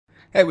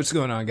Hey, what's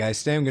going on, guys?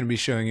 Today I'm going to be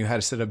showing you how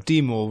to set up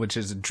Demul, which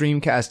is a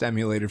Dreamcast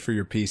emulator for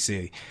your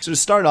PC. So to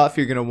start off,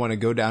 you're going to want to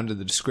go down to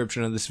the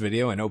description of this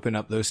video and open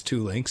up those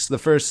two links. The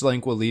first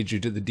link will lead you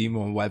to the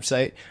Demul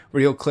website,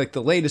 where you'll click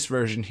the latest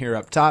version here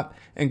up top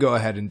and go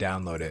ahead and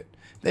download it.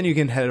 Then you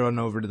can head on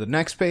over to the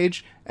next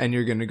page, and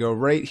you're going to go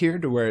right here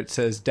to where it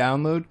says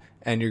download,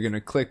 and you're going to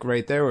click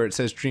right there where it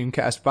says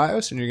Dreamcast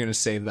BIOS, and you're going to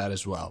save that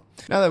as well.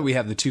 Now that we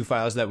have the two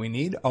files that we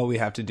need, all we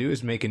have to do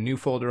is make a new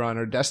folder on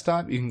our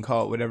desktop. You can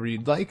call it whatever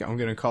you'd like. I'm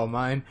going to call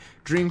mine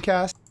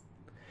Dreamcast.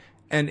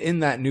 And in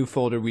that new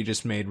folder we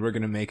just made, we're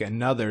going to make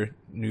another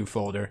new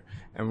folder,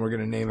 and we're going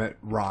to name it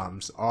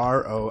ROMS,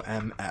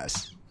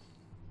 R-O-M-S.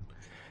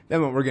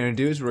 Then what we're going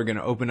to do is we're going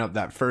to open up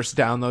that first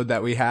download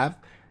that we have,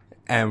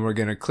 and we're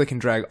going to click and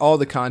drag all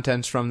the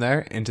contents from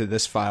there into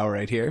this file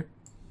right here.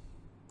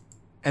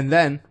 And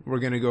then we're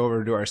going to go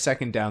over to our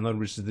second download,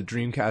 which is the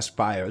Dreamcast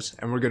BIOS,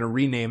 and we're going to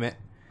rename it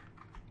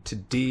to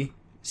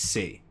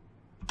DC.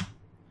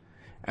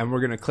 And we're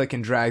going to click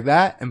and drag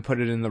that and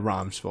put it in the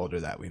ROMs folder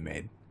that we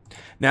made.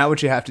 Now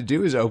what you have to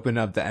do is open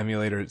up the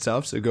emulator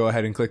itself, so go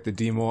ahead and click the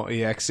Demul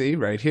exe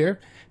right here.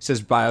 It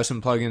says BIOS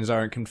and plugins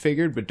aren't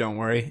configured, but don't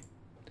worry,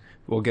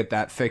 we'll get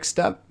that fixed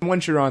up.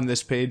 Once you're on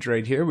this page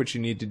right here, what you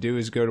need to do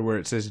is go to where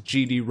it says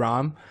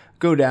GD-ROM,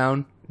 go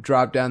down,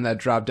 drop down that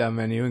drop down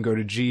menu and go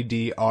to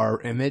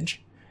GDR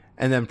image,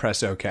 and then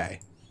press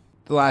OK.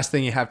 The last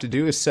thing you have to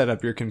do is set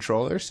up your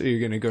controller, so you're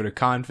going to go to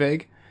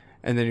config,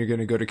 and then you're going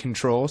to go to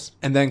controls,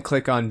 and then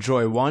click on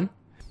Joy 1.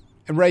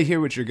 And right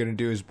here what you're going to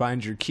do is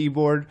bind your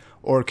keyboard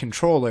or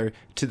controller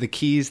to the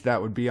keys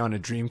that would be on a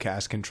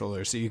Dreamcast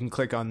controller. So you can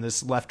click on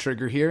this left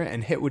trigger here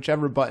and hit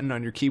whichever button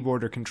on your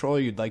keyboard or controller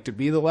you'd like to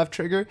be the left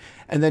trigger,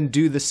 and then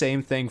do the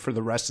same thing for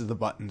the rest of the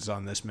buttons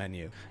on this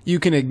menu. You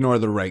can ignore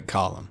the right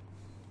column.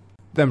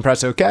 Then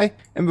press OK,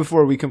 and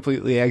before we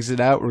completely exit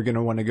out, we're going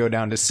to want to go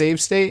down to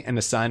Save State and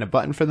assign a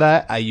button for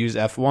that. I use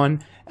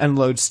F1, and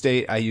Load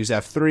State I use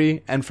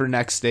F3, and for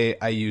Next State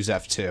I use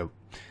F2.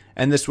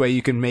 And this way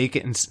you can make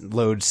it and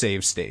load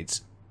save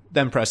states.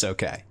 Then press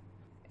OK.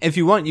 If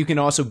you want, you can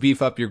also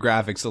beef up your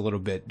graphics a little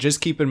bit.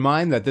 Just keep in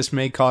mind that this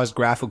may cause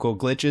graphical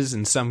glitches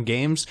in some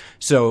games,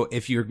 so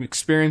if you're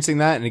experiencing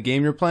that in a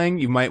game you're playing,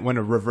 you might want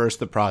to reverse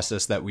the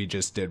process that we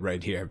just did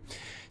right here.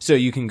 So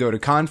you can go to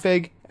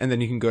Config, and then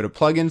you can go to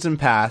Plugins and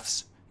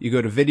Paths, you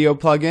go to Video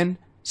Plugin,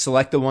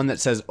 select the one that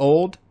says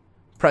Old,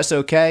 press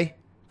OK,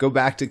 go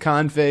back to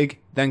Config,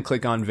 then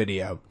click on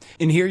Video.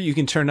 In here you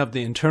can turn up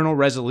the internal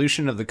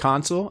resolution of the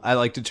console. I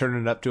like to turn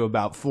it up to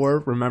about 4.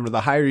 Remember,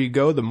 the higher you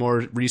go, the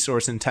more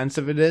resource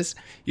intensive it is.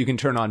 You can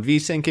turn on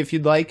VSync if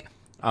you'd like.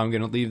 I'm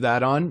going to leave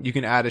that on. You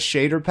can add a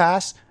shader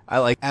pass. I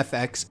like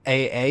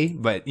FXAA,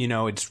 but you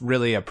know, it's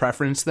really a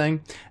preference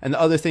thing. And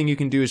the other thing you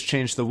can do is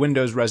change the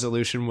Windows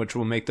resolution, which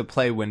will make the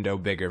play window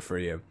bigger for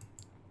you.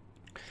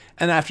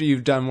 And after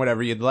you've done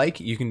whatever you'd like,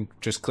 you can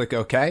just click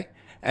OK.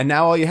 And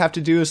now all you have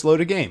to do is load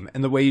a game.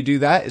 And the way you do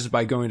that is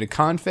by going to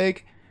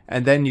Config,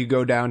 and then you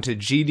go down to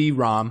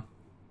GD-ROM,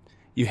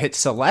 you hit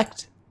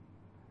Select,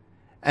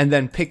 and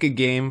then pick a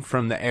game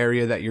from the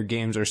area that your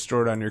games are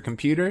stored on your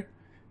computer,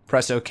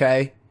 press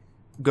OK,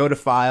 go to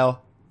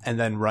File, and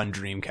then run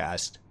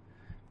Dreamcast.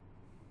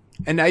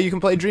 And now you can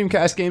play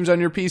Dreamcast games on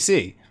your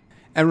PC.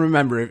 And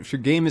remember, if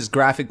your game is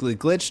graphically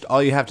glitched,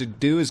 all you have to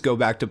do is go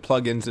back to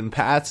Plugins and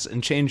Paths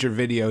and change your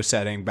video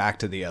setting back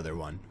to the other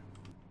one.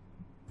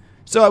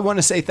 So I want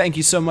to say thank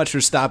you so much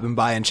for stopping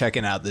by and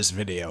checking out this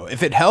video.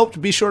 If it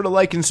helped, be sure to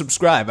like and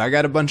subscribe. I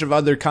got a bunch of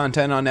other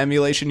content on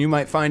emulation you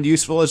might find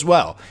useful as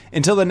well.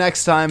 Until the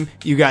next time,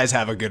 you guys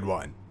have a good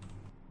one.